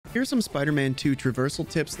Here are some Spider-Man 2 traversal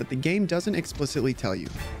tips that the game doesn't explicitly tell you.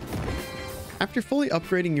 After fully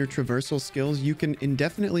upgrading your traversal skills, you can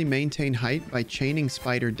indefinitely maintain height by chaining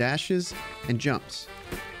spider dashes and jumps.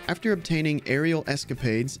 After obtaining aerial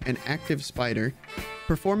escapades and active spider,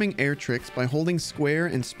 performing air tricks by holding square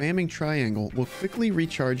and spamming triangle will quickly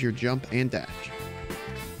recharge your jump and dash.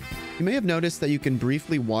 You may have noticed that you can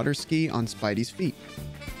briefly water ski on Spidey's feet.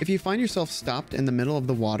 If you find yourself stopped in the middle of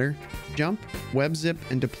the water, jump, web zip,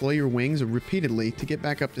 and deploy your wings repeatedly to get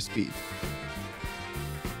back up to speed.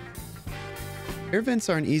 Air vents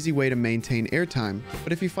are an easy way to maintain airtime,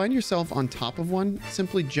 but if you find yourself on top of one,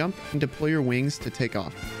 simply jump and deploy your wings to take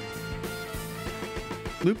off.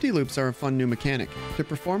 Loop-de-loops are a fun new mechanic. To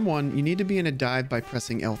perform one, you need to be in a dive by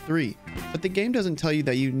pressing L3, but the game doesn't tell you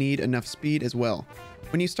that you need enough speed as well.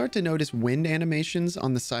 When you start to notice wind animations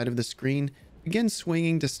on the side of the screen, begin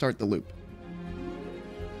swinging to start the loop.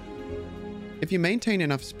 If you maintain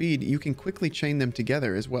enough speed, you can quickly chain them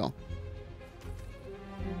together as well.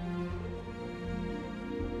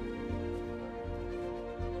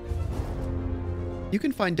 You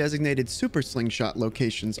can find designated super slingshot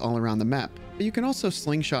locations all around the map, but you can also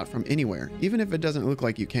slingshot from anywhere, even if it doesn't look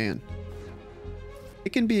like you can.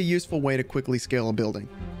 It can be a useful way to quickly scale a building.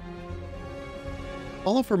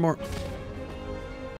 Follow for more